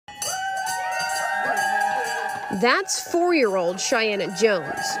That's 4-year-old Cheyenne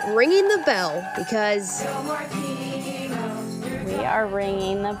Jones ringing the bell because we are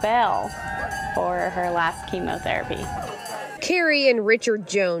ringing the bell for her last chemotherapy. Carrie and Richard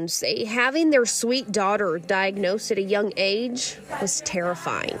Jones say having their sweet daughter diagnosed at a young age was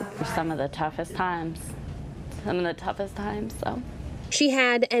terrifying. Some of the toughest times. So. She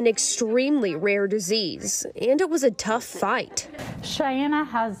had an extremely rare disease, and it was a tough fight. Cheyenne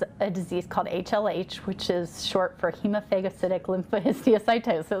has a disease called HLH, which is short for hemophagocytic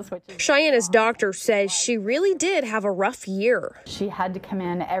lymphohistiocytosis. Cheyenne's doctor says she really did have a rough year. She had to come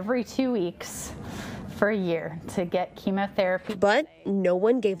in every 2 weeks for a year to get chemotherapy. But no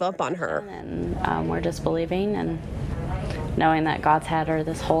one gave up on her. And we're just believing and knowing that God's had her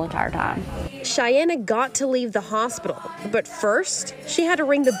this whole entire time. Cheyenne got to leave the hospital, but first she had to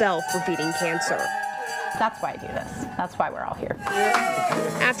ring the bell for beating cancer. That's why I do this. That's why we're all here.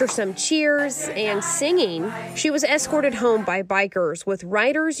 After some cheers and singing, she was escorted home by bikers with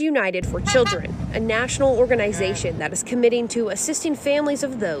Riders United for Children, a national organization that is committing to assisting families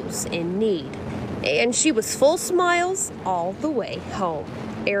of those in need. And she was full smiles all the way home.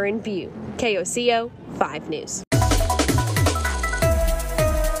 Erin Bew, KOCO 5 News.